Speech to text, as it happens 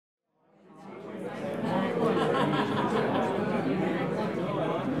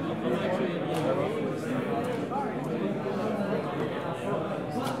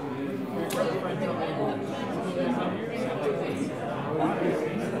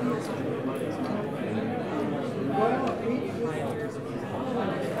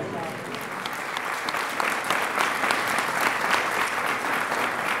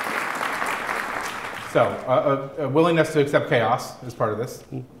So, a willingness to accept chaos is part of this,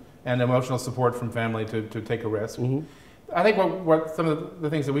 and emotional support from family to take a risk. I think what some of the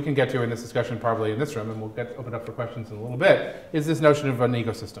things that we can get to in this discussion, probably in this room, and we'll open up for questions in a little bit, is this notion of an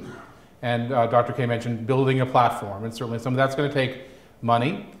ecosystem. And Dr. K mentioned building a platform, and certainly some of that's going to take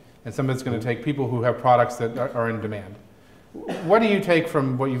money, and some of it's going to take people who have products that are in demand. What do you take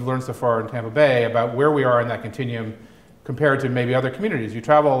from what you've learned so far in Tampa Bay about where we are in that continuum compared to maybe other communities? You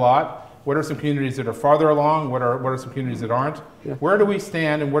travel a lot. What are some communities that are farther along? What are some communities that aren't? Yeah. Where do we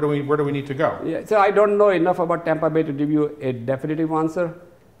stand, and where do we need to go? Yeah, so I don't know enough about Tampa Bay to give you a definitive answer,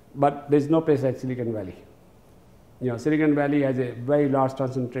 but there's no place like Silicon Valley. Silicon Valley has a very large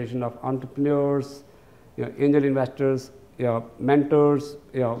concentration of entrepreneurs, angel investors, mentors,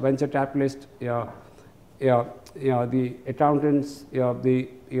 venture capitalists, the accountants, the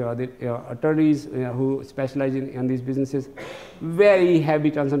attorneys who specialize in these businesses. Very heavy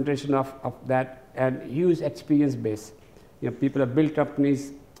concentration of that, and huge experience base. People have built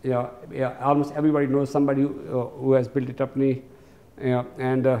companies. Almost everybody knows somebody who has built a company,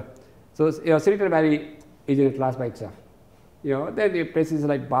 so Silicon Valley is in a class by itself. Then the places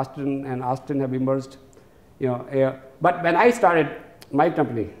like Boston and Austin have emerged. But when I started my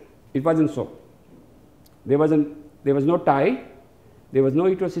company, it wasn't so. There was no tie. There was no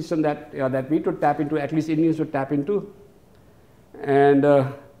ecosystem that we could tap into, at least Indians would tap into. And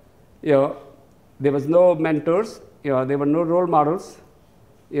there was no mentors. There were no role models.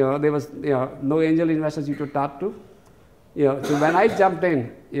 There was no angel investors you could talk to. So when I jumped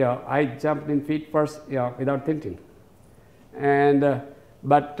in feet first, without thinking. And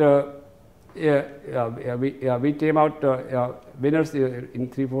we came out winners in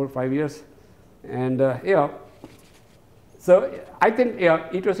 3, 4, 5 years. And so I think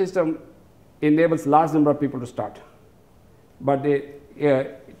ecosystem enables large number of people to start, but the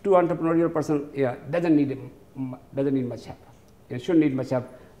too entrepreneurial person doesn't need much help. It shouldn't need much help.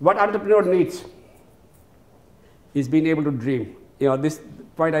 What entrepreneur needs is being able to dream. This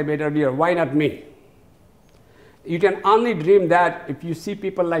point I made earlier. Why not me? You can only dream that if you see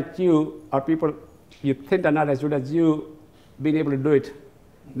people like you, or people you think are not as good as you, being able to do it.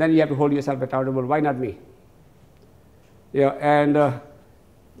 Then you have to hold yourself accountable. Why not me?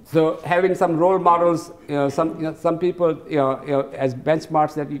 So having some role models, some people, as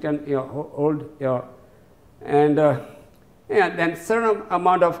benchmarks that you can, hold, and then certain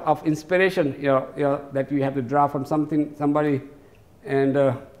amount of inspiration, that you have to draw from somebody, and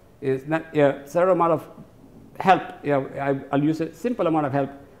it's not, certain amount of help. I'll use a simple amount of help.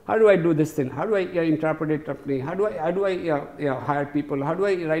 How do I do this thing? How do I interpret a company? How do I hire people? How do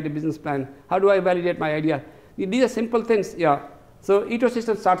I write a business plan? How do I validate my idea? These are simple things. So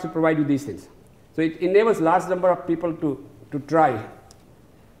ecosystem starts to provide you these things. So it enables large number of people to try.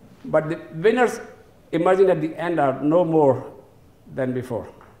 But the winners emerging at the end are no more than before.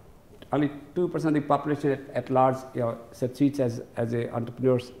 Only 2% of the population at large succeeds as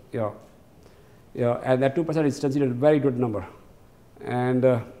entrepreneurs. And that 2% is considered a very good number. And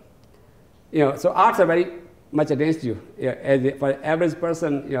so odds are very much against you. For the average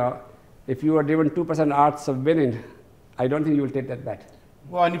person, if you are given 2% odds of winning, I don't think you will take that bet.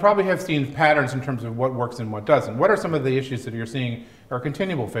 Well, and you probably have seen patterns in terms of what works and what doesn't. What are some of the issues that you're seeing are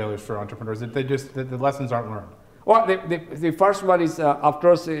continual failures for entrepreneurs, that the lessons aren't learned? Well, the first one is, of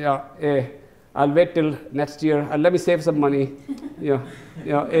course, I'll wait till next year. Let me save some money.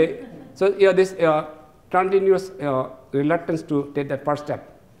 So this continuous reluctance to take that first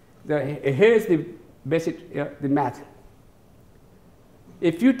step. Here's the basic the math.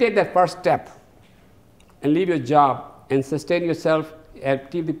 If you take that first step and leave your job and sustain yourself and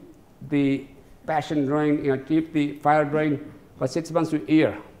keep the passion growing, keep the fire growing for 6 months to a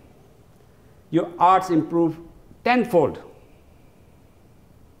year, your odds improve tenfold.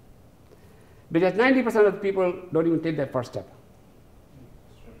 Because 90% of the people don't even take that first step.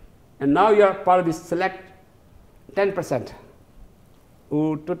 And now you are part of this select 10%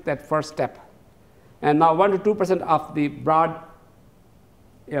 who took that first step. And now 1 to 2% of the broad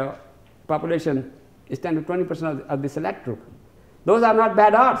population is 10 to 20% of the select group. Those are not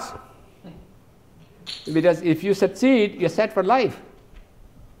bad odds. Because if you succeed, you're set for life.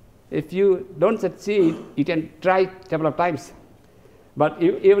 If you don't succeed, you can try a couple of times. But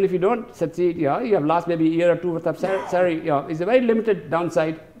even if you don't succeed, you have lost maybe a year or two worth of salary. It's a very limited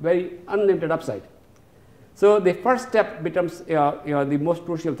downside, very unlimited upside. So the first step becomes the most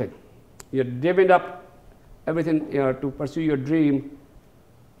crucial thing. You're giving up everything to pursue your dream.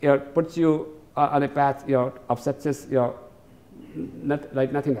 Puts you on a path of success,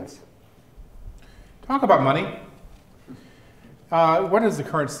 like nothing else. Talk about money. What is the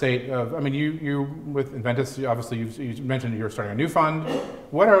current state of, I mean, you with Inventus, obviously you mentioned you're starting a new fund.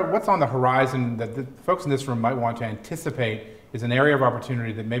 What's on the horizon that the folks in this room might want to anticipate is an area of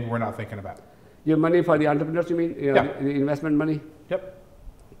opportunity that maybe we're not thinking about? Your money for the entrepreneurs, you mean? Yeah. The investment money? Yep.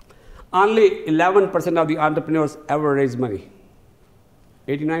 Only 11% of the entrepreneurs ever raise money.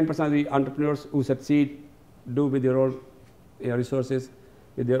 89% of the entrepreneurs who succeed do with their own resources,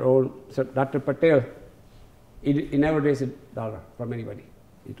 with their own. So Dr. Patel, he never raised $1 from anybody.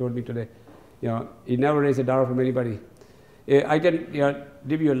 He told me today, he never raised $1 from anybody. I can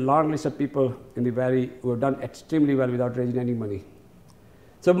give you a long list of people in the Valley who have done extremely well without raising any money.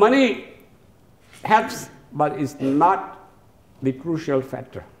 So money helps, but it's not the crucial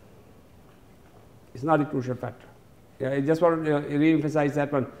factor. It's not the crucial factor. I just want to re-emphasize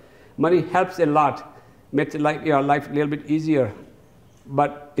that one. Money helps a lot, makes life a little bit easier,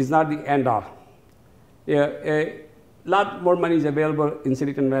 but it's not the end all. A lot more money is available in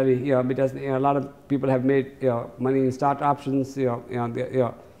Silicon Valley, because a lot of people have made money in start options. So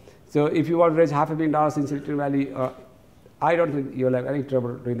if you want to raise $500 million in Silicon Valley, I don't think you'll have any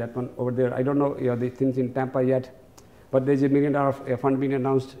trouble doing that one over there. I don't know the things in Tampa yet, but there's $1 million fund being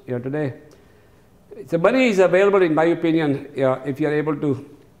announced today. So money is available, in my opinion, if you're able to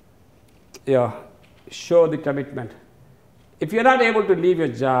show the commitment. If you're not able to leave your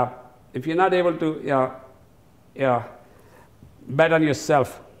job, if you're not able to bet on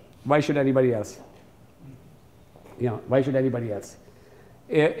yourself, why should anybody else? Why should anybody else?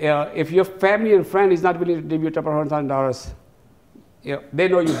 If your family and friend is not willing to give you a couple $100,000, they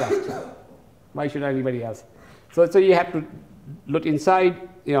know you best. Why should anybody else? So you have to look inside.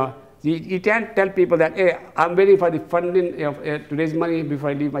 You can't tell people that, hey, I'm waiting for the funding to raise money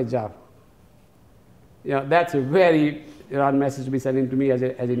before I leave my job. That's a very wrong message to be sending to me as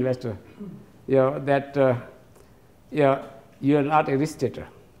an investor. That you're not a risk taker.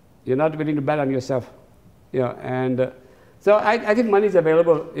 You're not willing to bet on yourself. So I think money is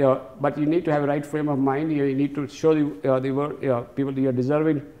available, but you need to have a right frame of mind. You need to show the people that you're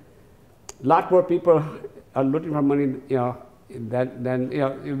deserving. A lot more people are looking for money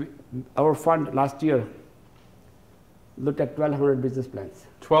than our fund last year looked at 1,200 business plans.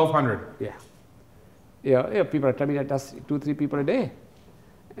 1,200? Yeah, people are coming at us, 2-3 people a day,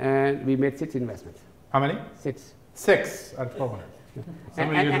 and we made 6 investments. How many? 6. 6 out of 1,200.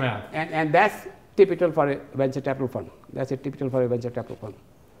 Somebody do the math. And that's typical for a venture capital fund. That's typical for a venture capital fund.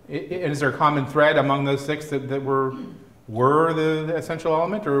 Is there a common thread among those 6 that were the essential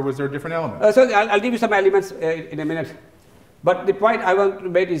element, or was there a different element? So I'll give you some elements in a minute. But the point I want to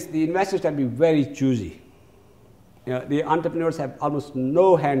make is the investors can be very choosy. The entrepreneurs have almost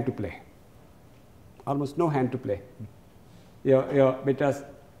no hand to play. Almost no hand to play. Because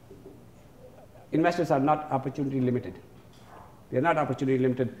investors are not opportunity limited. They are not opportunity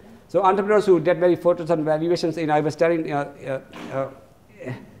limited. So entrepreneurs who get very focused on valuations, I was telling a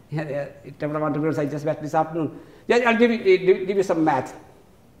couple of entrepreneurs I just met this afternoon. I'll give you some math.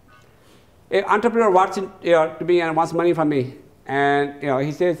 An entrepreneur walks in to me and wants money from me, and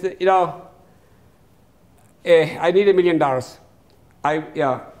he says, I need $1 million.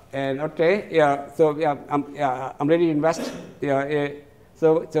 So I'm ready to invest.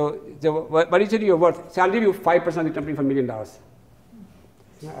 So what do you think you're worth? So I'll give you 5% of the company for $1 million.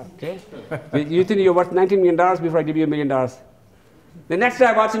 Okay. You think you're worth $19 million before I give you $1 million? The next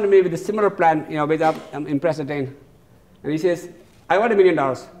guy walks into me with a similar plan, which I'm impressed again, and he says, I want $1 million.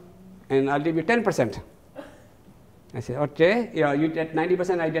 And I'll give you 10%. I said, okay, you get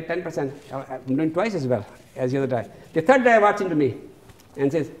 90%, I get 10%. I'm doing twice as well as the other guy. The third guy walks into me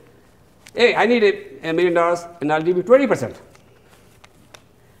and says, hey, I need $1 million, and I'll give you 20%.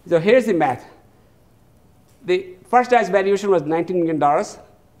 So here's the math. The first guy's valuation was $19 million.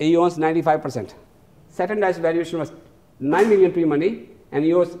 He owns 95%. Second guy's valuation was $9 million pre-money, and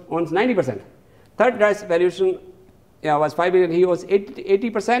he owns 90%. Third guy's valuation was $5 million. He owns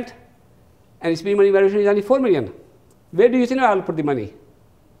 80%. And his pre-money valuation is only $4 million. Where do you think I'll put the money?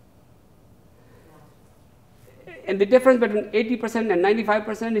 And the difference between 80% and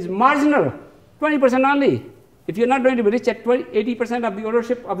 95% is marginal, 20% only. If you're not going to be rich at 80% of the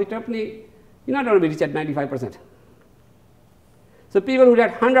ownership of the company, you're not going to be rich at 95%. So people who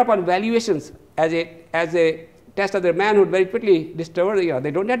get hung up on valuations as a test of their manhood very quickly discover they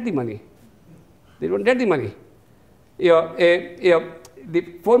don't get the money. They don't get the money. The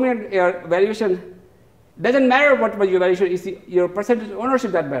 $4 million valuation doesn't matter what was your valuation, it's your percentage of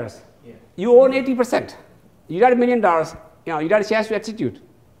ownership that matters. Yeah. You own 80%. You got $1 million, you got a chance to execute.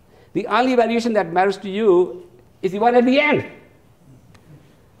 The only valuation that matters to you is the one at the end.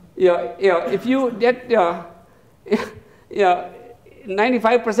 If you get,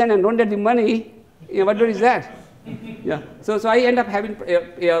 95% and don't get the money, what good is that? Yeah. So I end up having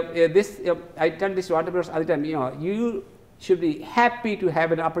this. I tell this to entrepreneurs all the time. You should be happy to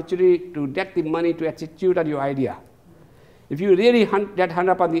have an opportunity to get the money to execute on your idea. If you really get hung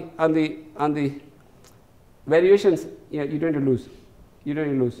up on the valuations, you're going to lose. You're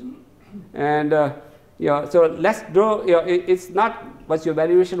going to lose. And so let's do. It's not what your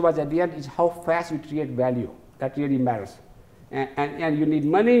valuation was at the end. It's how fast you create value. That really matters. And you need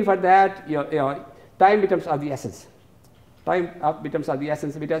money for that. Time becomes of the essence. Time becomes of the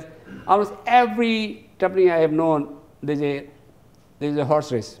essence because almost every company I have known, there's a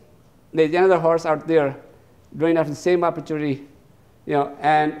horse race. There's another horse out there going after the same opportunity,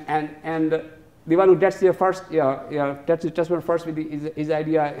 and the one who gets there first, gets the customer first with his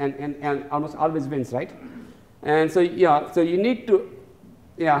idea and almost always wins, right? And so so you need to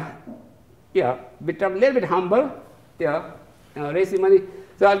become a little bit humble, raise the money.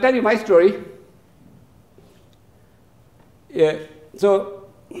 So I'll tell you my story.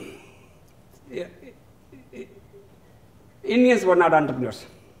 Indians were not entrepreneurs.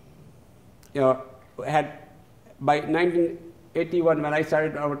 Had by 1981 when I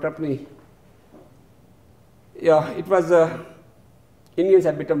started our company, it was Indians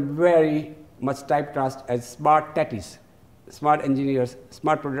had become very much typecast as smart techies, smart engineers,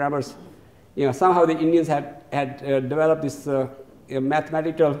 smart programmers. Somehow the Indians had developed this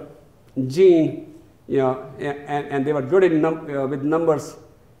mathematical gene. And they were good with numbers,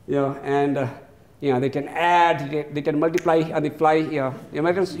 and they can add, they can multiply on the fly.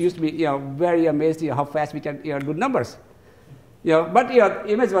 Americans used to be very amazed how fast we can do numbers. But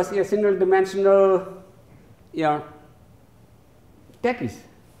image was single dimensional techies.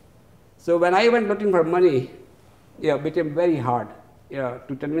 So when I went looking for money, it became very hard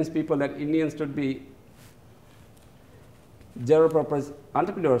to convince people that Indians should be general purpose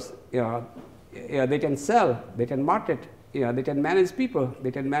entrepreneurs. They can sell, they can market, they can manage people,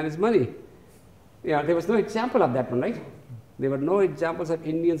 they can manage money. There was no example of that one, right? There were no examples of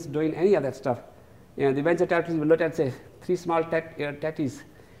Indians doing any of that stuff. The venture capitalists will look at, say, 3 small techies,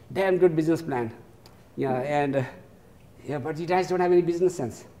 damn good business plan. But you guys don't have any business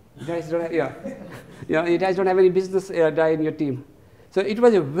sense. You guys don't have, you guys don't have any business guy in your team. So it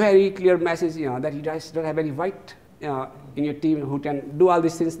was a very clear message, that you guys don't have any white in your team who can do all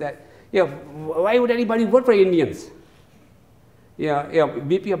these things that. Why would anybody vote for Indians?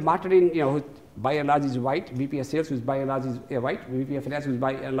 VP of marketing, who by and large is white. VP of sales, who's by and large is white. VP of finance, who's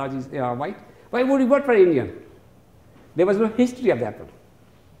by and large is white. Why would you vote for Indian? There was no history of that one.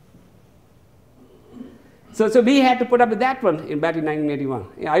 So we had to put up with that one back in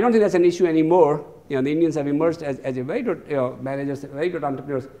 1981. I don't think that's an issue anymore. The Indians have emerged as a very good managers, very good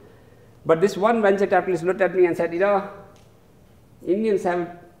entrepreneurs. But this one venture capitalist looked at me and said, Indians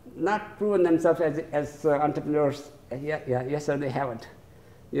have not proven themselves as entrepreneurs. Yes, sir, they haven't.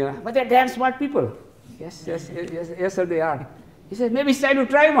 But they're damn smart people. Yes, sir, they are. He said, maybe it's time to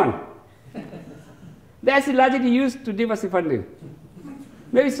try one. That's the logic he used to diversify funding.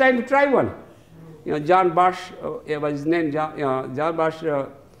 Maybe it's time to try one. John Bosch was his name. John Bosch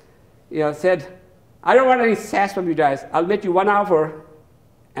said, I don't want any sass from you guys. I'll make you one offer,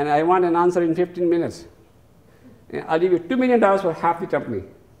 and I want an answer in 15 minutes. I'll give you $2 million for half the company.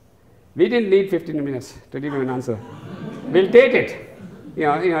 We didn't need 15 minutes to give him an answer. We'll take it.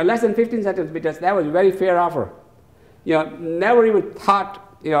 Less than 15 seconds because that was a very fair offer. Never even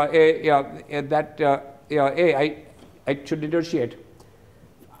thought that I should negotiate.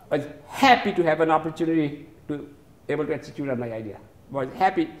 I was happy to have an opportunity to able to execute on my idea. Was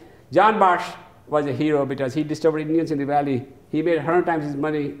happy. John Bosch was a hero because he discovered Indians in the valley. He made 100 times his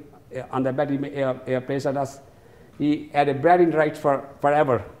money on the bet he placed on us. He had a bragging right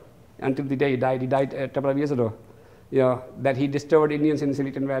forever. Until the day he died. He died a couple of years ago. That he discovered Indians in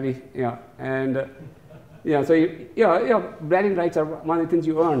Silicon Valley. So bragging rights are one of the things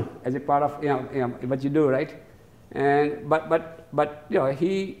you earn as a part of what you do, right? And but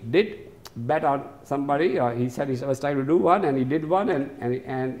he did bet on somebody. He said he was trying to do one, and he did one,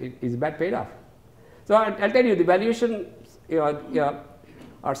 and his bet paid off. So I'll tell you, the valuation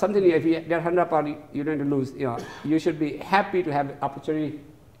or something. If you get hung up on, you're going to lose. You should be happy to have the opportunity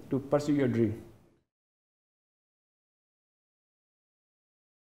to pursue your dream.